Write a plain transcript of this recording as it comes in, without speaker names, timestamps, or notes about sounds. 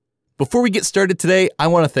Before we get started today, I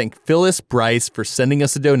want to thank Phyllis Bryce for sending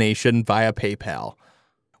us a donation via PayPal.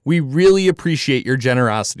 We really appreciate your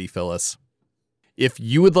generosity, Phyllis. If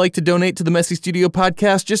you would like to donate to the Messy Studio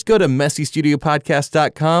Podcast, just go to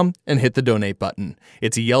messystudiopodcast.com and hit the donate button.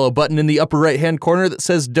 It's a yellow button in the upper right-hand corner that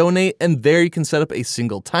says donate, and there you can set up a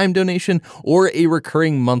single-time donation or a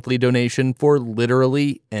recurring monthly donation for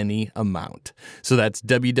literally any amount. So that's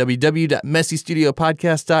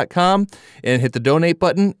www.messystudiopodcast.com and hit the donate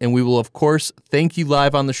button, and we will, of course, thank you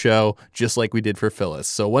live on the show, just like we did for Phyllis.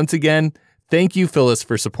 So once again, thank you, Phyllis,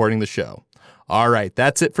 for supporting the show. All right,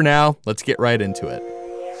 that's it for now. Let's get right into it.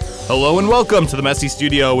 Hello and welcome to the Messy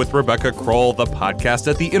Studio with Rebecca Kroll, the podcast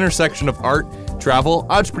at the intersection of art, travel,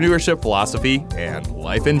 entrepreneurship, philosophy, and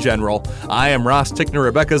life in general. I am Ross Tickner,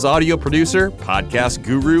 Rebecca's audio producer, podcast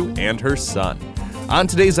guru, and her son. On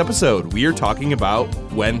today's episode, we are talking about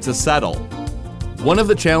when to settle. One of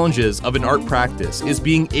the challenges of an art practice is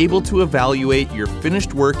being able to evaluate your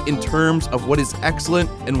finished work in terms of what is excellent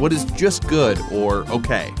and what is just good or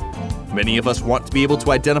okay. Many of us want to be able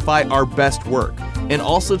to identify our best work and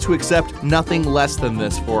also to accept nothing less than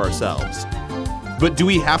this for ourselves. But do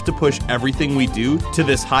we have to push everything we do to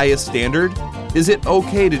this highest standard? Is it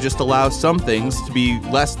okay to just allow some things to be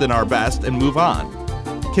less than our best and move on?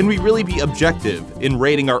 Can we really be objective in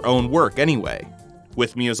rating our own work anyway?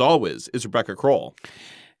 With me, as always, is Rebecca Kroll.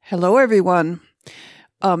 Hello, everyone.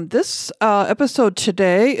 This episode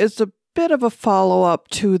today is a bit of a follow-up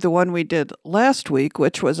to the one we did last week,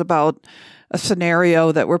 which was about a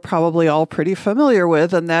scenario that we're probably all pretty familiar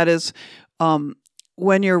with, and that is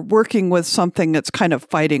when you're working with something that's kind of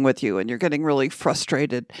fighting with you and you're getting really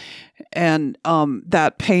frustrated, and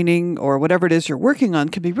that painting or whatever it is you're working on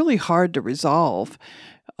can be really hard to resolve.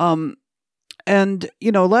 And,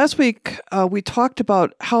 last week we talked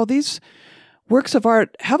about how these works of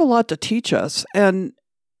art have a lot to teach us, and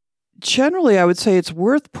generally, I would say it's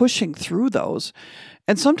worth pushing through those.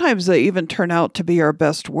 And sometimes they even turn out to be our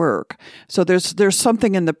best work. So there's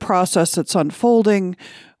something in the process that's unfolding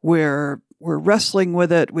where we're wrestling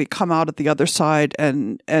with it. We come out at the other side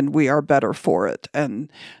and we are better for it.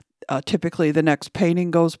 And typically the next painting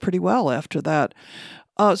goes pretty well after that.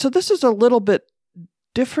 So this is a little bit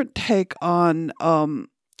different take on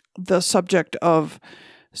the subject of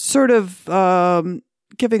sort of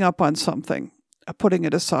giving up on something. Putting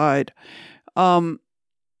it aside. And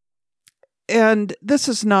this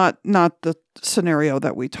is not the scenario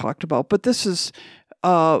that we talked about, but this is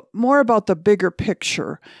more about the bigger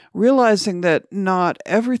picture, realizing that not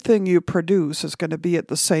everything you produce is going to be at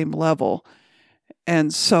the same level.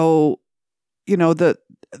 And so,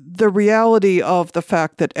 the reality of the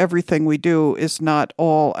fact that everything we do is not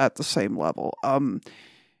all at the same level. And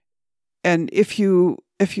if you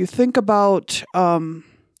think about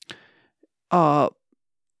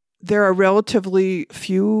there are relatively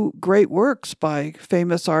few great works by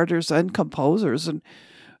famous artists and composers. And,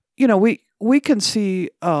 we can see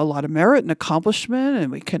a lot of merit and accomplishment,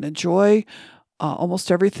 and we can enjoy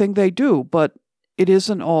almost everything they do, but it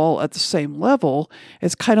isn't all at the same level.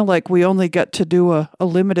 It's kind of like we only get to do a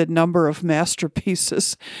limited number of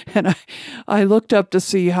masterpieces. And I looked up to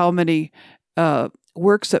see how many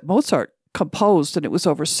works that Mozart composed, and it was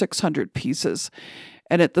over 600 pieces.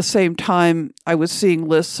 And at the same time, I was seeing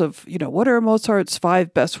lists of, what are Mozart's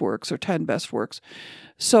 5 best works or 10 best works.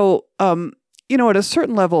 So, at a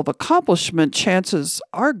certain level of accomplishment, chances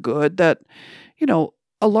are good that,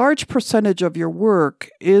 a large percentage of your work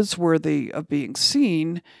is worthy of being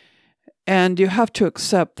seen. And you have to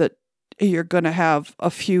accept that you're going to have a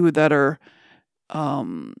few that are,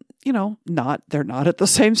 they're not at the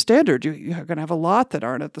same standard. You're going to have a lot that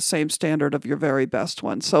aren't at the same standard of your very best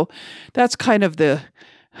one. So that's kind of the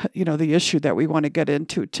issue that we want to get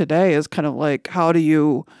into today is kind of like, how do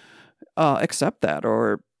you accept that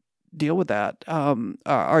or deal with that?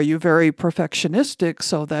 Are you very perfectionistic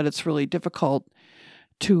so that it's really difficult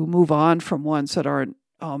to move on from ones that aren't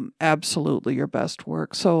absolutely your best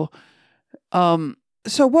work? So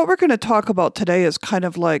what we're going to talk about today is kind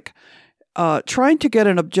of like trying to get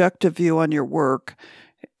an objective view on your work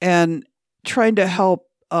and trying to help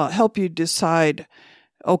you decide,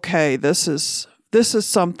 okay, this is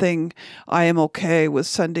something I am okay with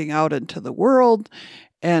sending out into the world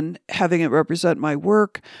and having it represent my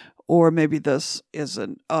work, or maybe this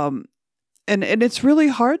isn't. And it's really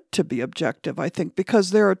hard to be objective, I think,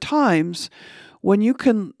 because there are times when you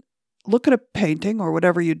can look at a painting or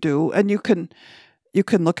whatever you do, and you can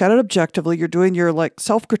look at it objectively. You're doing your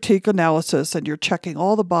self-critique analysis and you're checking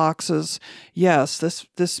all the boxes. Yes,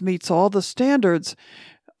 this meets all the standards.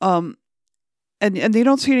 And you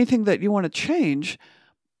don't see anything that you want to change,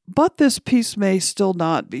 but this piece may still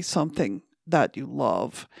not be something that you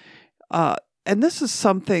love. And this is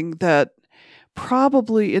something that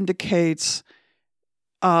probably indicates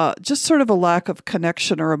just sort of a lack of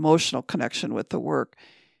connection or emotional connection with the work.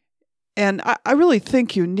 And I really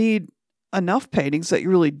think you need enough paintings that you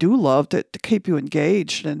really do love to keep you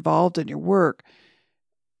engaged and involved in your work.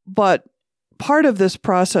 But part of this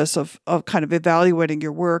process of kind of evaluating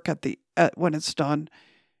your work when it's done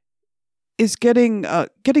is getting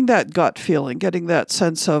that gut feeling, getting that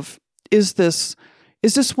sense of, is this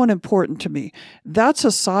one important to me? That's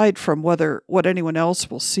aside from what anyone else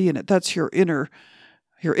will see in it. That's your inner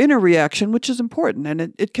reaction, which is important.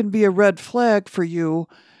 And it can be a red flag for you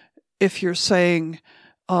if you're saying,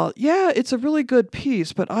 yeah, it's a really good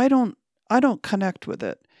piece, but I don't connect with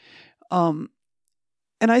it.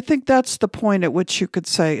 And I think that's the point at which you could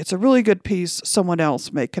say it's a really good piece, someone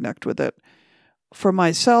else may connect with it. For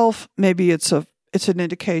myself, maybe it's an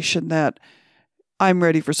indication that I'm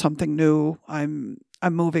ready for something new. I'm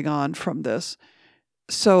moving on from this.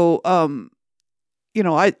 So,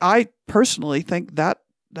 I personally think that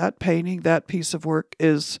painting, that piece of work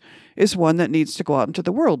is one that needs to go out into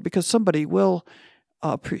the world because somebody will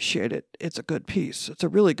appreciate it. It's a good piece. It's a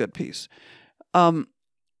really good piece. Then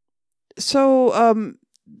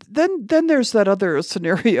there's that other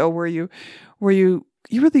scenario where you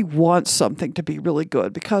really want something to be really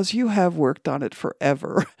good because you have worked on it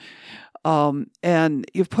forever. And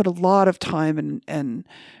you've put a lot of time and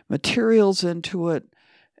materials into it.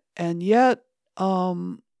 And yet,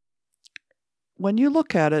 when you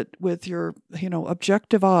look at it with your,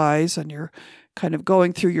 objective eyes and you're kind of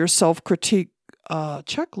going through your self-critique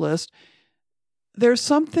checklist, there's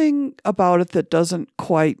something about it that doesn't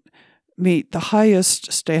quite meet the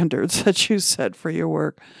highest standards that you set for your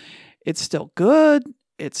work. It's still good.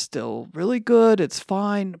 It's still really good. It's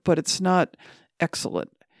fine, but it's not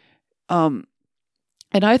excellent. And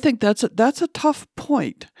I think that's a tough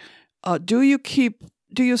point. Do you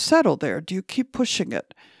settle there? Do you keep pushing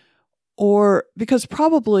it? Or because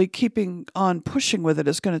probably keeping on pushing with it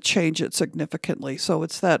is going to change it significantly. So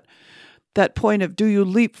it's that point of, do you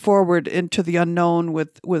leap forward into the unknown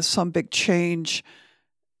with some big change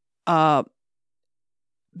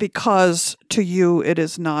because to you it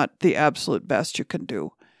is not the absolute best you can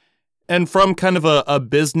do? And from kind of a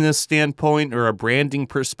business standpoint or a branding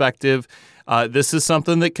perspective, this is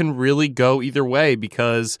something that can really go either way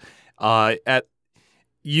because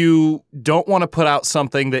you don't want to put out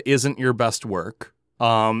something that isn't your best work,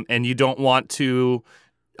 and you don't want to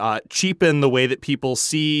cheapen the way that people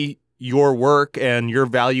see your work and your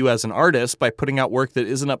value as an artist by putting out work that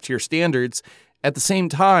isn't up to your standards. At the same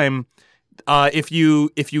time, if you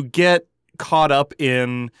get caught up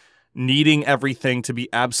in needing everything to be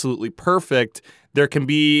absolutely perfect, there can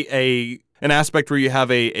be an aspect where you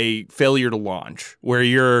have a failure to launch, where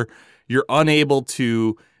you're unable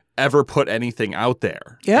to ever put anything out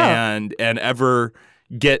there, and ever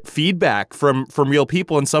get feedback from real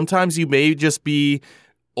people. And sometimes you may just be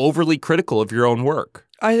overly critical of your own work.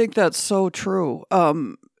 I think that's so true.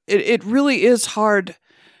 It really is hard.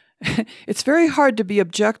 It's very hard to be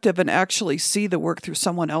objective and actually see the work through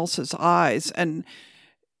someone else's eyes. And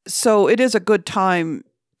so it is a good time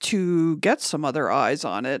to get some other eyes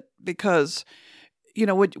on it because,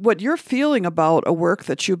 what you're feeling about a work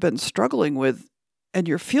that you've been struggling with, and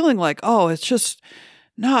you're feeling like, oh, it's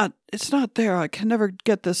not there. I can never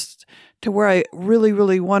get this to where I really,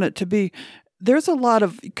 really want it to be. There's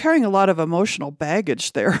carrying a lot of emotional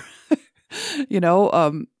baggage there,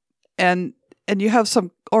 and you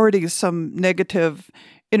have already some negative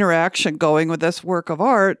interaction going with this work of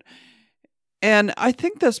art. And I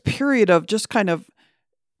think this period of just kind of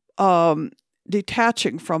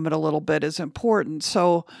detaching from it a little bit is important.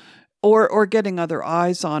 So, or getting other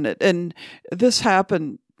eyes on it. And this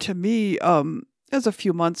happened to me as a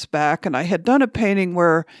few months back, and I had done a painting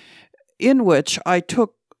in which I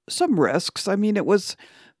took some risks. I mean, it was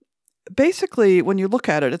basically, when you look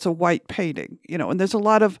at it, it's a white painting, and there's a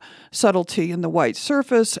lot of subtlety in the white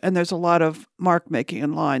surface, and there's a lot of mark making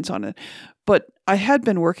and lines on it. But I had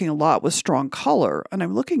been working a lot with strong color, and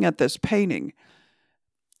I'm looking at this painting,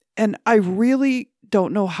 and I really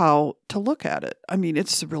don't know how to look at it. I mean,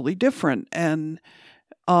 it's really different, and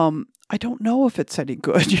I don't know if it's any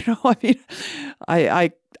good. I mean,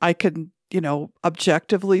 I can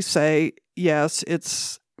objectively say yes,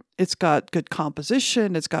 it's got good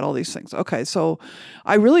composition, it's got all these things. Okay, so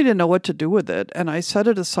I really didn't know what to do with it, and I set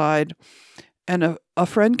it aside. And a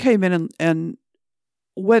friend came in and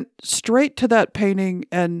went straight to that painting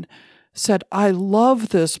and said, "I love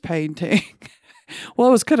this painting." Well,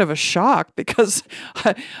 it was kind of a shock because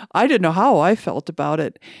I didn't know how I felt about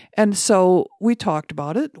it. And so we talked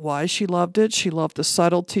about it, why she loved it. She loved the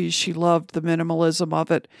subtleties. She loved the minimalism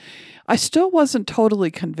of it. I still wasn't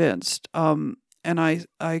totally convinced. And I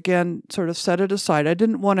again sort of set it aside. I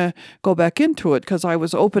didn't want to go back into it because I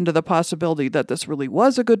was open to the possibility that this really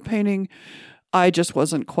was a good painting. I just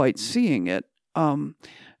wasn't quite seeing it.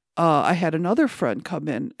 I had another friend come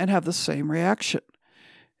in and have the same reaction.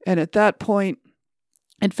 And at that point,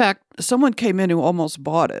 in fact, someone came in who almost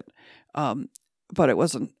bought it, but it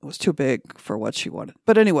was too big for what she wanted.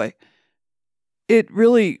 But anyway,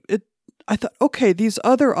 I thought, okay, these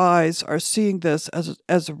other eyes are seeing this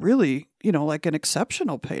as a really, like an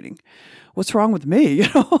exceptional painting. What's wrong with me,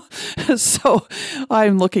 So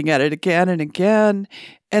I'm looking at it again and again,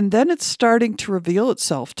 and then it's starting to reveal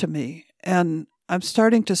itself to me, and I'm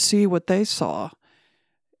starting to see what they saw.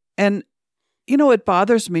 And, it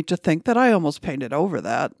bothers me to think that I almost painted over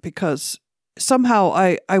that because somehow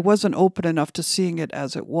I wasn't open enough to seeing it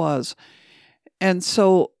as it was. And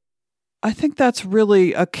so I think that's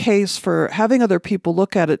really a case for having other people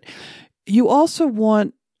look at it. You also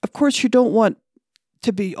want, of course, you don't want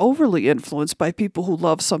to be overly influenced by people who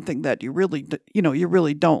love something that you really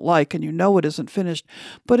don't like and it isn't finished.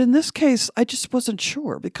 But in this case, I just wasn't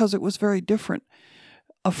sure because it was very different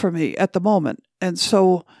for me at the moment. And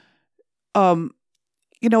so,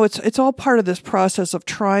 it's all part of this process of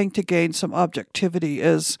trying to gain some objectivity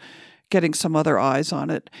is getting some other eyes on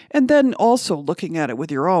it. And then also looking at it with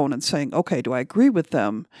your own and saying, okay, do I agree with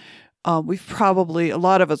them? A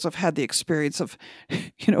lot of us have had the experience of,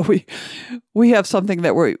 we have something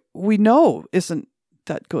that we know isn't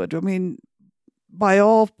that good. I mean, by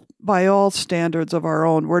all standards of our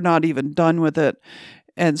own, we're not even done with it.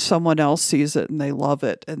 And someone else sees it and they love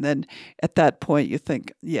it. And then at that point you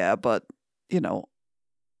think, yeah, but,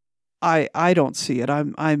 I don't see it.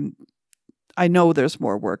 I know there's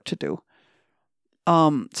more work to do.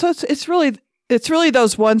 So it's really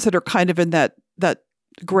those ones that are kind of in that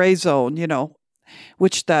gray zone,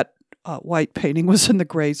 which that white painting was in the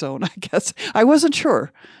gray zone, I guess. I wasn't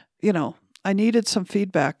sure, I needed some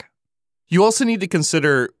feedback. You also need to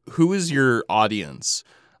consider who is your audience.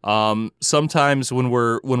 Sometimes when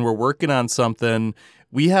we're working on something,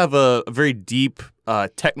 we have a very deep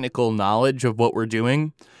technical knowledge of what we're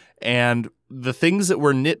doing, and the things that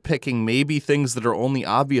we're nitpicking may be things that are only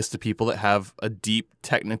obvious to people that have a deep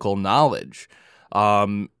technical knowledge.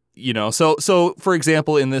 So for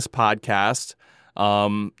example, in this podcast,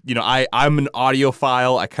 I'm an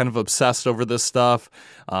audiophile. I kind of obsessed over this stuff.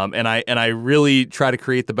 And I really try to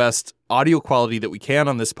create the best audio quality that we can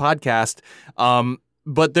on this podcast.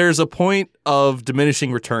 But there's a point of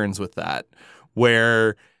diminishing returns with that,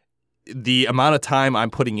 where the amount of time I'm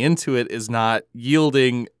putting into it is not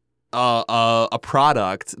yielding a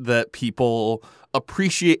product that people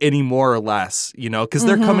appreciate any more or less, because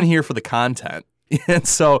they're coming here for the content. And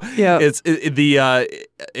so it's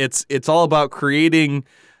all about creating,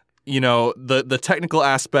 the technical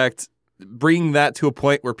aspect, bringing that to a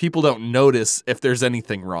point where people don't notice if there's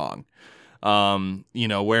anything wrong.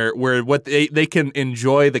 Where what they can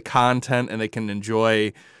enjoy the content and they can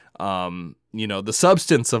enjoy, the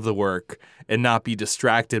substance of the work and not be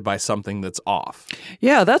distracted by something that's off.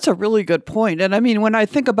 Yeah, that's a really good point. And I mean, when I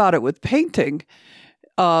think about it with painting,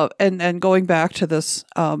 and going back to this,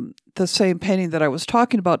 the same painting that I was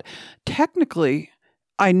talking about, technically,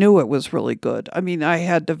 I knew it was really good. I mean, I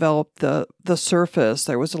had developed the surface.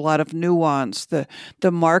 There was a lot of nuance.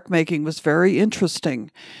 The mark making was very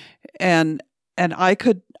interesting, and I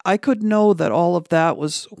could know that all of that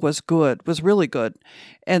was good, was really good.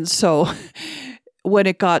 And so when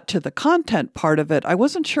it got to the content part of it, I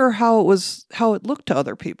wasn't sure how it looked to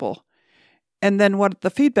other people. And then what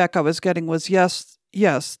the feedback I was getting was, yes,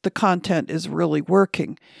 the content is really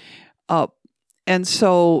working. And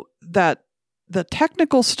so that the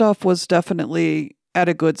technical stuff was definitely at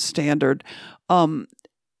a good standard.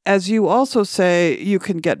 As you also say, you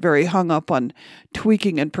can get very hung up on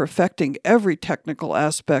tweaking and perfecting every technical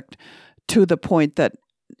aspect to the point that,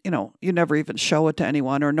 you never even show it to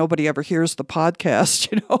anyone or nobody ever hears the podcast,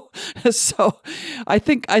 So I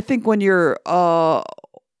think when you're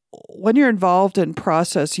involved in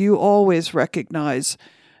process, you always recognize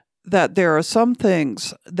that there are some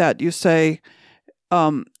things that you say,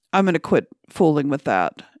 I'm going to quit fooling with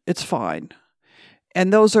that. It's fine.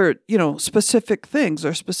 And those are, specific things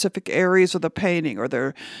or specific areas of the painting, or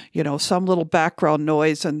they're, some little background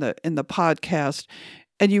noise in the podcast.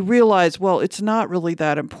 And you realize, well, it's not really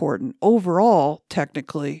that important. Overall,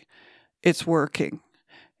 technically, it's working.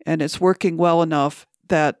 And it's working well enough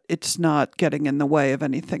that it's not getting in the way of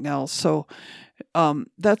anything else. So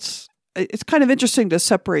it's kind of interesting to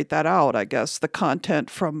separate that out, I guess, the content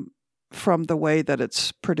from the way that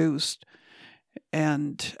it's produced.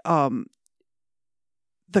 And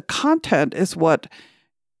the content is what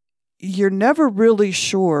you're never really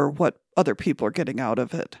sure what other people are getting out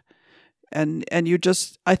of it. And you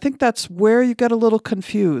just, I think that's where you get a little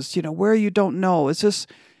confused, where you don't know.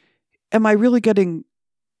 Am I really getting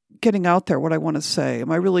out there what I want to say?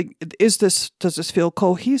 Does this feel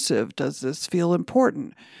cohesive? Does this feel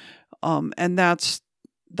important? And that's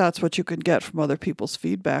what you can get from other people's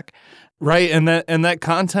feedback. Right. And that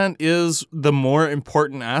content is the more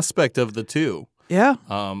important aspect of the two. Yeah.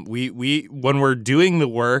 We when we're doing the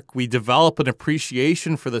work, we develop an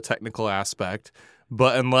appreciation for the technical aspect,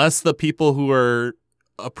 but unless the people who are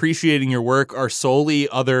appreciating your work are solely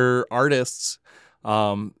other artists,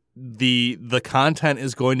 the content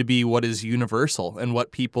is going to be what is universal and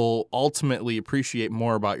what people ultimately appreciate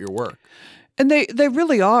more about your work. And they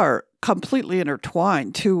really are completely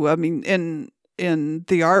intertwined too. I mean, in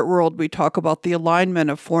the art world, we talk about the alignment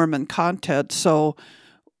of form and content. So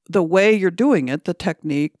the way you're doing it, the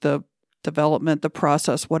technique, the development, the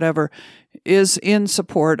process, whatever, is in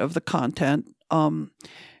support of the content.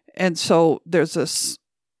 And so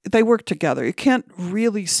they work together. You can't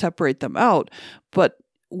really separate them out. But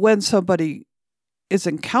when somebody is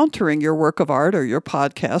encountering your work of art or your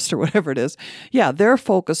podcast or whatever it is, yeah, they're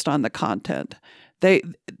focused on the content.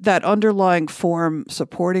 That underlying form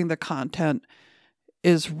supporting the content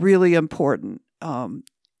is really important.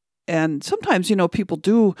 And sometimes, people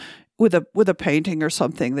do with a painting or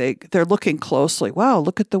something, they're looking closely. Wow,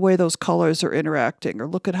 look at the way those colors are interacting, or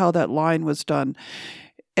look at how that line was done,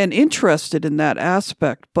 and interested in that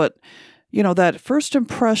aspect. But, that first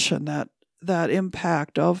impression, that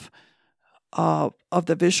impact of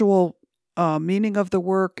the visual meaning of the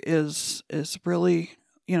work is really,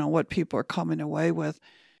 what people are coming away with.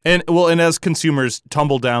 And as consumers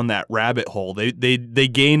tumble down that rabbit hole, they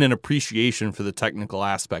gain an appreciation for the technical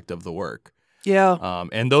aspect of the work. Yeah.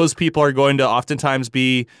 And those people are going to oftentimes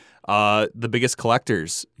be the biggest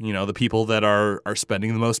collectors, the people that are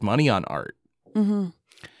spending the most money on art. Mm-hmm.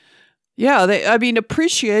 Yeah.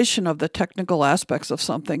 Appreciation of the technical aspects of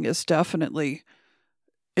something is definitely,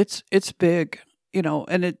 it's big,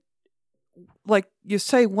 and it, like you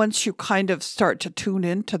say, once you kind of start to tune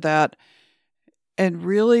into that, and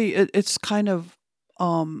really, it's kind of,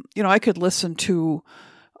 I could listen to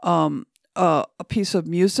a piece of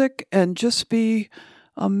music and just be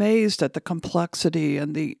amazed at the complexity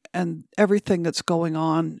and everything that's going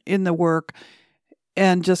on in the work,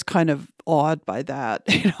 and just kind of awed by that.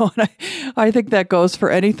 And I think that goes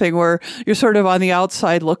for anything where you're sort of on the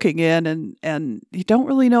outside looking in, and you don't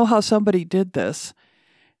really know how somebody did this,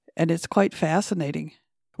 and it's quite fascinating.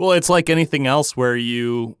 Well, it's like anything else where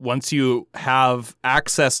once you have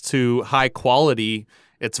access to high quality,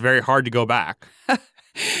 it's very hard to go back.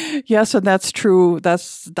 Yes, and that's true.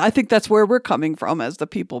 I think that's where we're coming from as the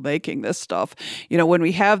people making this stuff. When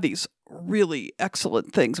we have these really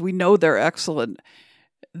excellent things, we know they're excellent,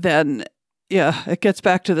 then, yeah, it gets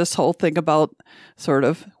back to this whole thing about sort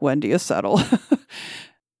of when do you settle?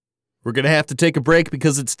 We're going to have to take a break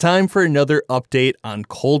because it's time for another update on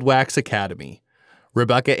Cold Wax Academy.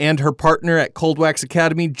 Rebecca and her partner at Cold Wax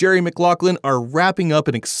Academy, Jerry McLaughlin, are wrapping up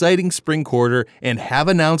an exciting spring quarter and have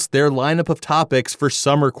announced their lineup of topics for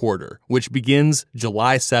summer quarter, which begins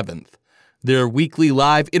July 7th. Their weekly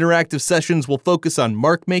live interactive sessions will focus on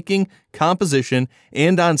mark making, composition,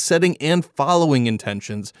 and on setting and following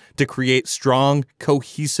intentions to create strong,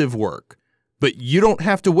 cohesive work. But you don't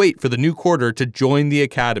have to wait for the new quarter to join the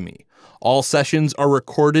Academy. All sessions are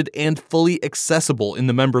recorded and fully accessible in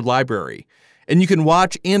the member library, and you can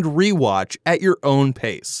watch and rewatch at your own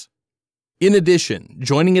pace. In addition,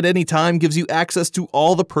 joining at any time gives you access to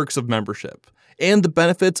all the perks of membership and the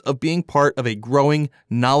benefits of being part of a growing,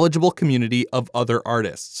 knowledgeable community of other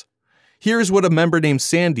artists. Here's what a member named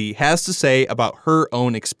Sandy has to say about her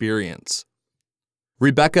own experience.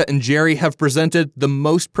 Rebecca and Jerry have presented the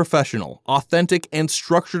most professional, authentic, and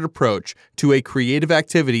structured approach to a creative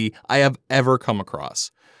activity I have ever come across.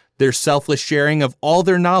 Their selfless sharing of all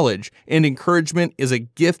their knowledge and encouragement is a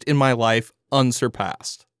gift in my life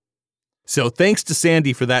unsurpassed. So thanks to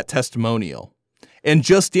Sandy for that testimonial. And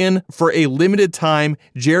just in, for a limited time,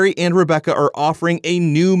 Jerry and Rebecca are offering a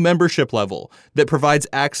new membership level that provides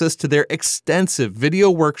access to their extensive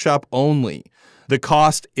video workshop only. The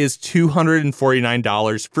cost is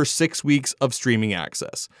 $249 for 6 weeks of streaming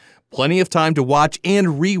access. Plenty of time to watch and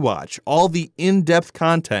rewatch all the in-depth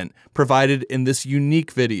content provided in this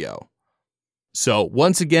unique video. So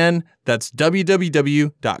once again, that's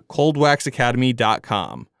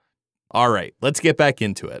www.coldwaxacademy.com. All right, let's get back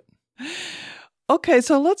into it. Okay,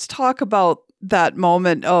 so let's talk about that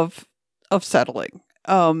moment of settling.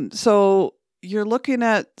 So you're looking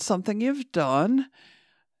at something you've done,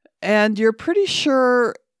 and you're pretty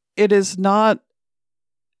sure it is not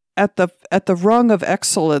at the rung of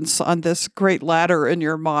excellence on this great ladder in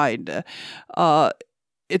your mind.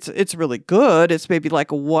 It's really good. It's maybe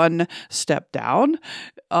like one step down.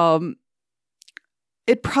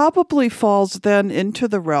 It probably falls then into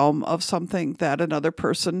the realm of something that another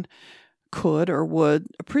person could or would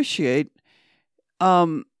appreciate.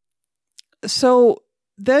 So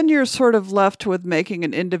then you're sort of left with making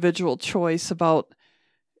an individual choice about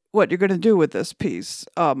what you're going to do with this piece.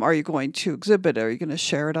 Are you going to exhibit it? Are you going to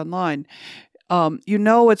share it online?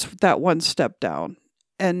 It's that one step down.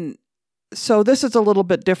 And so this is a little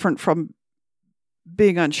bit different from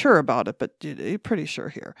being unsure about it, but you're pretty sure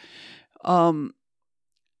here.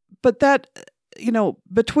 But that,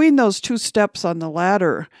 between those two steps on the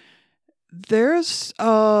ladder, there's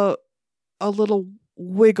a little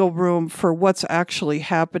wiggle room for what's actually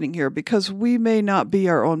happening here, because we may not be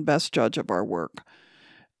our own best judge of our work.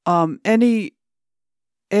 Any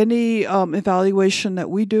evaluation that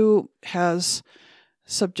we do has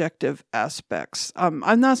subjective aspects.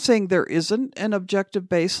 I'm not saying there isn't an objective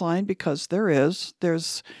baseline, because there is.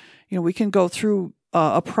 There's, we can go through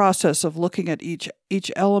a process of looking at each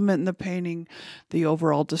element in the painting, the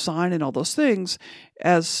overall design, and all those things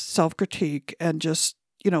as self-critique, and just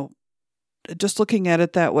looking at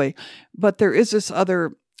it that way. But there is this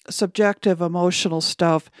other subjective, emotional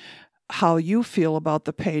stuff, how you feel about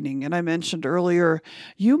the painting. And I mentioned earlier,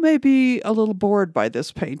 you may be a little bored by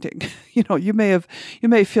this painting. You may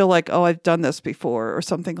feel like, oh, I've done this before, or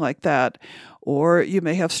something like that. Or you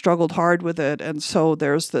may have struggled hard with it. And so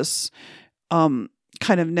there's this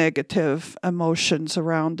kind of negative emotions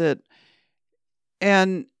around it.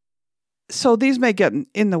 And so these may get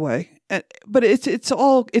in the way. But it's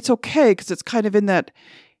okay, because it's kind of in that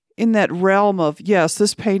realm of, yes,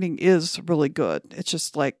 this painting is really good. It's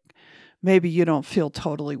just like, maybe you don't feel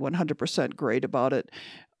totally 100% great about it.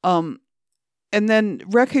 And then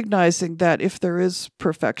recognizing that if there is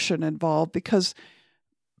perfection involved, because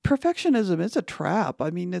perfectionism is a trap.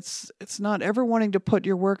 I mean, it's not ever wanting to put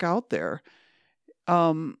your work out there.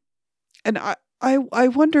 And I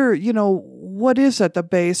wonder, what is at the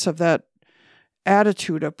base of that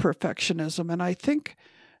attitude of perfectionism? And I think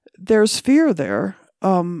there's fear there.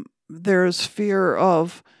 There's fear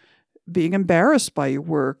of being embarrassed by your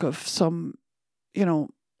work, of some,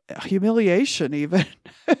 humiliation even.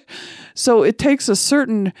 So it takes a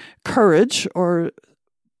certain courage or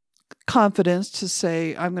confidence to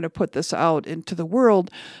say, I'm going to put this out into the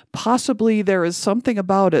world. Possibly there is something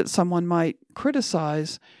about it someone might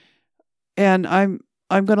criticize, and I'm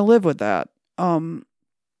going to live with that. And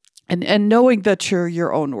knowing that you're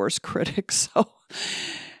your own worst critic. So,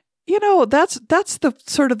 that's the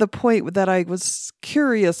sort of the point that I was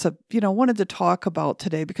curious of, wanted to talk about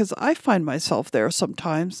today, because I find myself there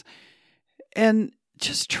sometimes, and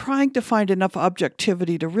just trying to find enough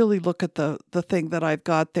objectivity to really look at the thing that I've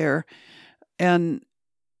got there. And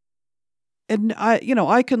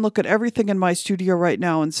I can look at everything in my studio right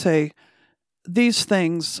now and say, these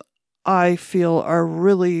things I feel are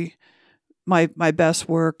really my best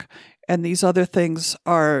work, and these other things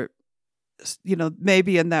are,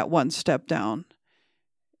 maybe in that one step down.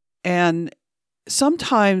 And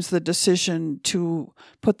sometimes the decision to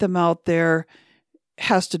put them out there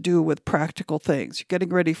has to do with practical things. You're getting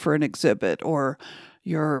ready for an exhibit, or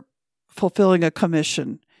you're fulfilling a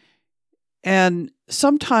commission. And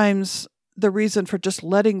sometimes the reason for just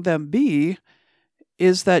letting them be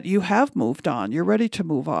is that you have moved on. You're ready to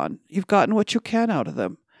move on. You've gotten what you can out of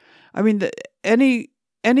them. I mean, any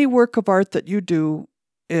work of art that you do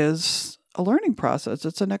is a learning process.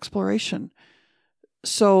 It's an exploration.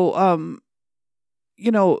 So,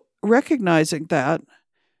 recognizing that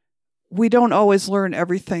we don't always learn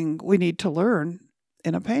everything we need to learn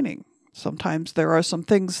in a painting. Sometimes there are some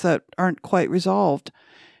things that aren't quite resolved,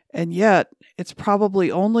 and yet it's probably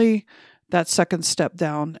only that second step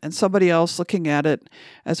down, and somebody else looking at it,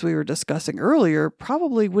 as we were discussing earlier,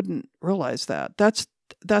 probably wouldn't realize that.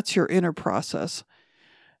 That's your inner process.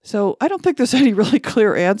 So I don't think there's any really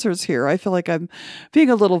clear answers here. I feel like I'm being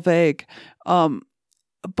a little vague.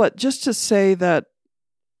 But just to say that,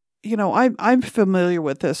 I'm familiar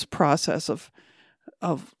with this process of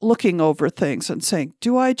looking over things and saying,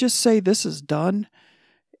 do I just say this is done?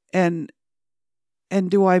 And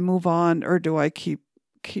do I move on, or do I keep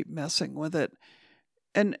messing with it?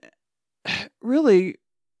 And really,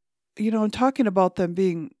 and talking about them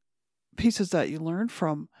being pieces that you learn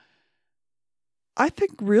from, I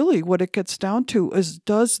think really what it gets down to is,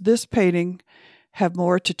 does this painting have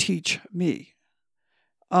more to teach me?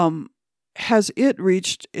 Has it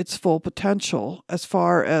reached its full potential as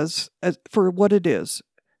far as for what it is?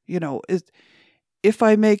 If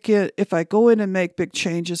I go in and make big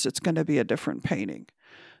changes, it's going to be a different painting.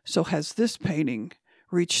 So has this painting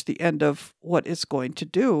reached the end of what it's going to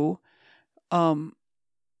do?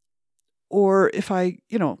 Or if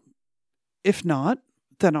not,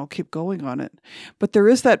 then I'll keep going on it. But there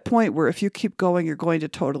is that point where if you keep going, you're going to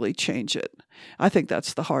totally change it. I think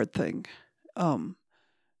that's the hard thing,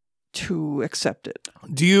 to accept it.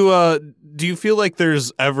 Do you feel like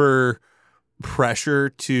there's ever pressure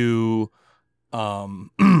to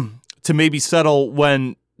to maybe settle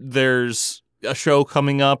when there's a show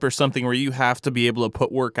coming up or something where you have to be able to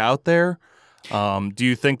put work out there? Do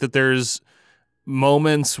you think that there's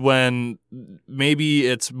moments when maybe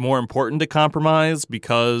it's more important to compromise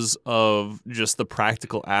because of just the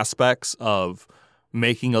practical aspects of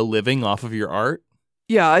making a living off of your art?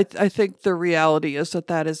 Yeah, I think the reality is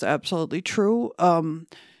that is absolutely true.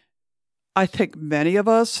 I think many of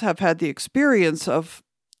us have had the experience of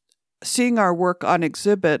seeing our work on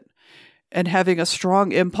exhibit and having a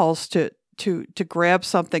strong impulse to grab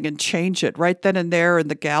something and change it right then and there in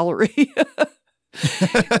the gallery.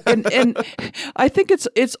 and I think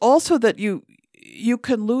it's also that you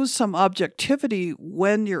can lose some objectivity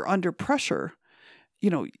when you're under pressure.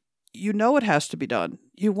 You know it has to be done.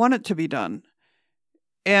 You want it to be done.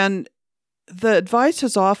 And the advice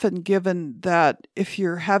is often given that if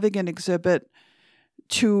you're having an exhibit,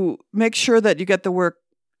 to make sure that you get the work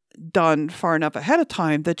done far enough ahead of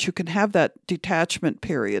time that you can have that detachment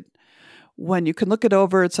period when you can look it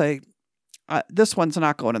over and say, this one's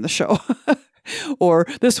not going in the show. Or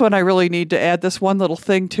this one I really need to add this one little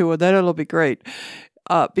thing to, and then it'll be great.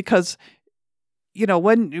 Because,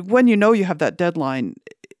 when you have that deadline,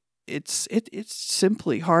 it's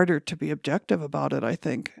simply harder to be objective about it, I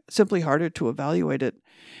think. Simply harder to evaluate it.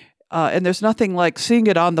 And there's nothing like seeing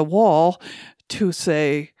it on the wall to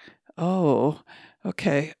say, oh,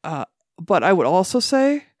 okay. But I would also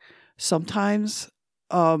say sometimes,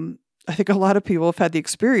 I think a lot of people have had the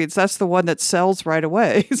experience. That's the one that sells right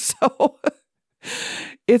away. So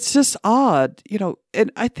it's just odd,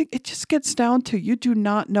 and I think it just gets down to, you do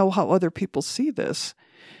not know how other people see this,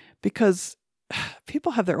 because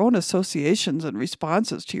people have their own associations and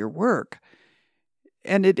responses to your work.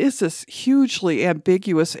 And it is this hugely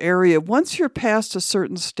ambiguous area. Once you're past a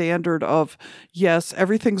certain standard of, yes,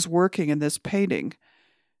 everything's working in this painting,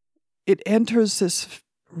 it enters this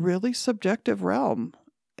really subjective realm.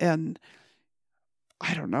 And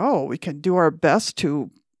I don't know, we can do our best to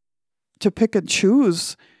pick and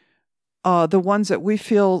choose the ones that we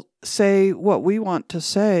feel say what we want to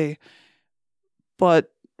say.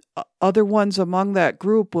 But other ones among that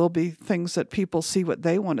group will be things that people see what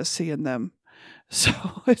they want to see in them. So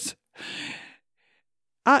it's,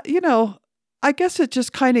 I guess it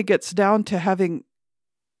just kind of gets down to having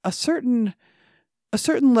a certain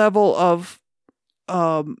level of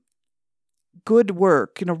good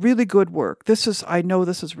work, really good work. I know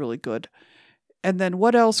this is really good. And then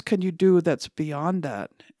what else can you do that's beyond that,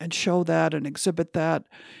 and show that and exhibit that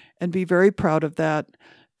and be very proud of that.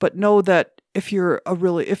 But know that if you're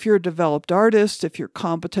a developed artist, if you're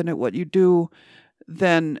competent at what you do,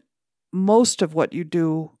 then most of what you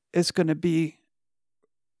do is going to be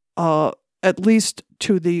at least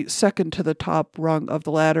to the second to the top rung of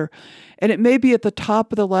the ladder. And it may be at the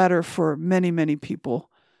top of the ladder for many, many people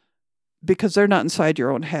because they're not inside your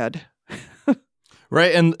own head.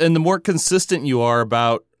 Right. And the more consistent you are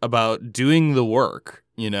about doing the work,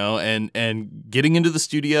 and getting into the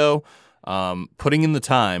studio, putting in the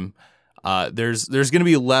time, there's going to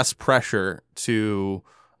be less pressure to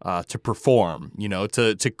perform,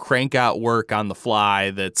 to crank out work on the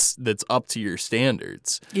fly that's up to your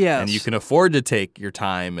standards. Yes. And you can afford to take your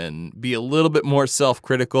time and be a little bit more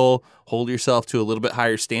self-critical, hold yourself to a little bit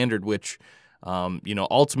higher standard, which,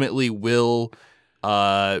 ultimately will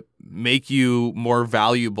make you more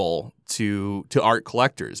valuable to art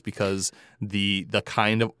collectors, because the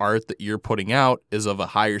kind of art that you're putting out is of a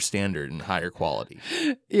higher standard and higher quality.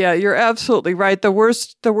 Yeah, you're absolutely right. The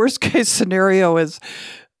worst case scenario is,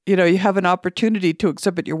 you have an opportunity to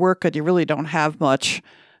exhibit your work and you really don't have much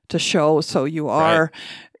to show, so you are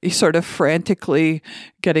sort of frantically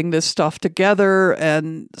getting this stuff together,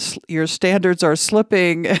 and your standards are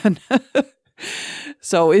slipping. And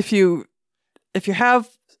so if you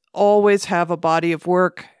always have a body of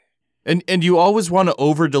work, and you always want to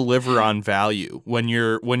over deliver on value when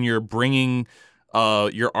you're bringing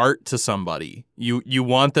your art to somebody. You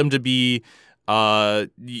want them to be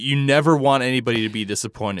you never want anybody to be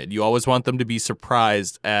disappointed. You always want them to be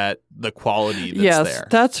surprised at the quality that's there. Yes,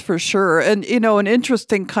 that's for sure. And, an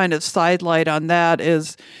interesting kind of sidelight on that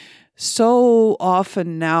is so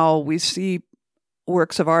often now we see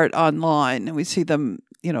works of art online and we see them,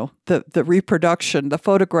 the reproduction, the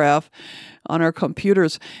photograph on our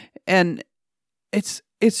computers. And it's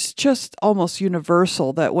just almost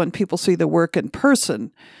universal that when people see the work in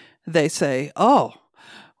person, they say, oh,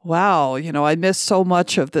 wow, I missed so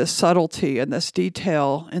much of this subtlety and this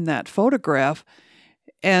detail in that photograph.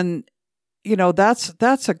 And,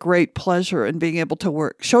 that's a great pleasure in being able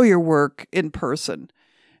to show your work in person.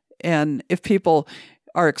 And if people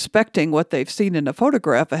are expecting what they've seen in a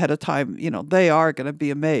photograph ahead of time, they are going to be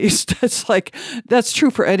amazed. It's like, that's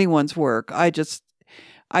true for anyone's work. I just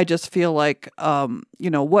feel like,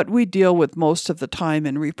 what we deal with most of the time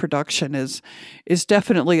in reproduction is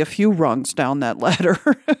definitely a few rungs down that ladder.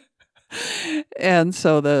 And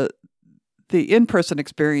so the in-person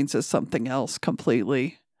experience is something else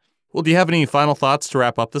completely. Well, do you have any final thoughts to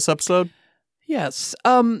wrap up this episode? Yes.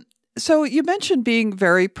 So you mentioned being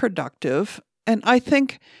very productive. And I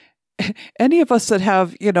think any of us that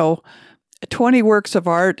have, 20 works of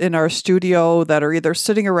art in our studio that are either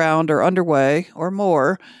sitting around or underway or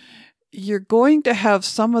more, you're going to have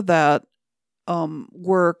some of that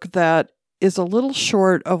work that is a little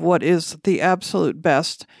short of what is the absolute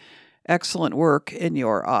best, excellent work in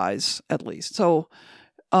your eyes, at least. So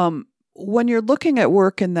when you're looking at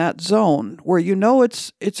work in that zone where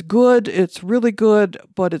it's good, it's really good,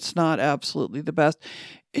 but it's not absolutely the best,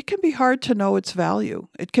 it can be hard to know its value.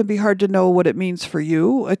 It can be hard to know what it means for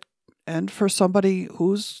you and for somebody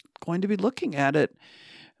who's going to be looking at it.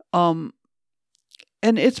 And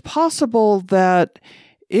it's possible that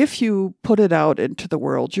if you put it out into the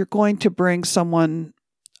world, you're going to bring someone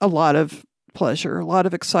a lot of pleasure, a lot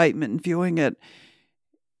of excitement in viewing it.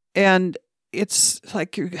 And it's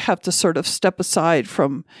like you have to sort of step aside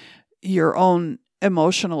from your own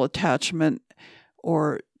emotional attachment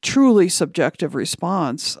or truly subjective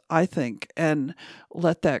response, I think, and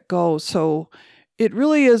let that go. So it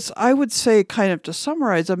really is, I would say, kind of to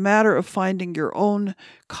summarize, a matter of finding your own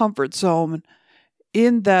comfort zone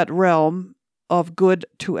in that realm of good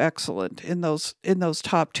to excellent, in those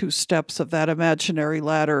top two steps of that imaginary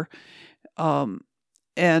ladder, and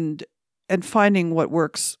finding what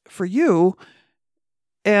works for you,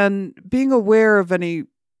 and being aware of any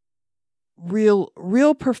real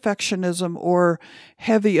perfectionism or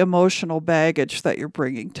heavy emotional baggage that you're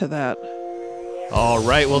bringing to that. All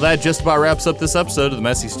right, well, that just about wraps up this episode of The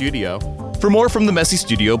Messy Studio. For more from The Messy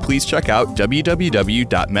Studio, please check out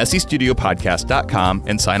www.messystudiopodcast.com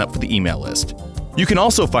and sign up for the email list. You can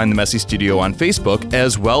also find The Messy Studio on Facebook,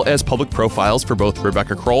 as well as public profiles for both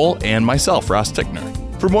Rebecca Kroll and myself, Ross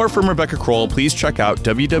Tickner. For more from Rebecca Kroll, please check out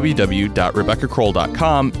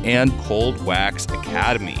www.rebeccakroll.com and Cold Wax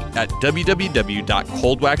Academy at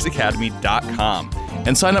www.coldwaxacademy.com.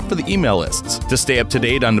 And sign up for the email lists to stay up to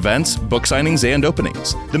date on events, book signings, and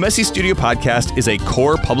openings. The Messy Studio Podcast is a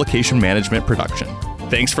core publication management production.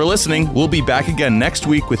 Thanks for listening. We'll be back again next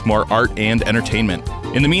week with more art and entertainment.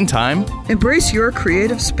 In the meantime, embrace your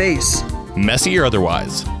creative space, messy or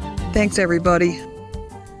otherwise. Thanks, everybody.